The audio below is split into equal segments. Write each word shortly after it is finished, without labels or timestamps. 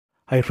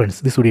Hi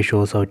friends, this video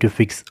shows how to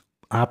fix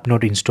app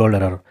not installed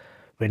error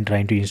when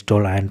trying to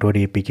install Android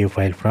APK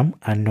file from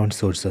unknown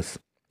sources.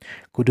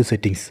 Go to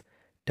settings,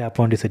 tap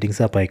on the settings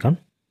app icon,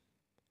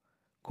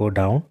 go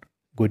down,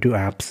 go to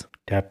apps,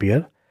 tap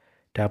here,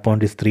 tap on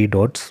these three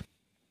dots,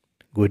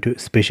 go to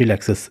special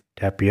access,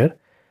 tap here,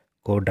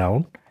 go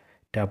down,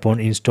 tap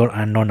on install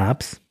unknown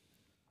apps.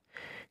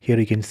 Here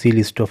you can see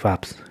list of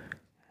apps.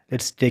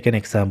 Let's take an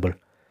example.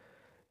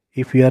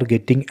 If you are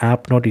getting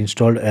app not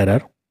installed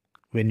error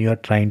when you are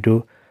trying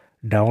to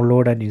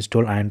download and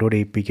install Android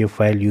APK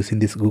file using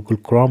this Google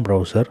Chrome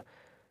browser,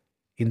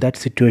 in that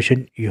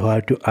situation you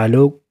have to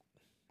allow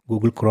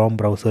Google Chrome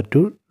browser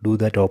to do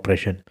that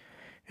operation.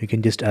 You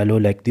can just allow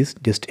like this,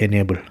 just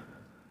enable,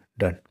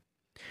 done.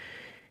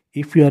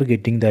 If you are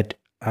getting that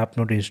app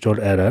not installed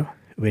error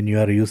when you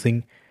are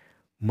using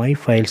My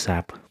Files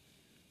app,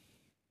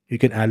 you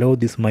can allow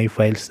this My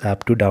Files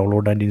app to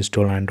download and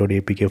install Android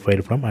APK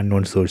file from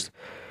unknown source.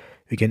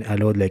 We can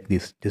allow like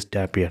this, just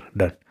tap here,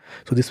 done.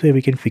 So this way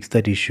we can fix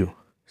that issue.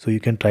 So you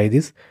can try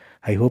this.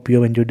 I hope you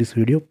have enjoyed this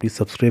video. Please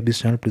subscribe this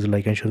channel. Please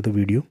like and share the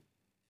video.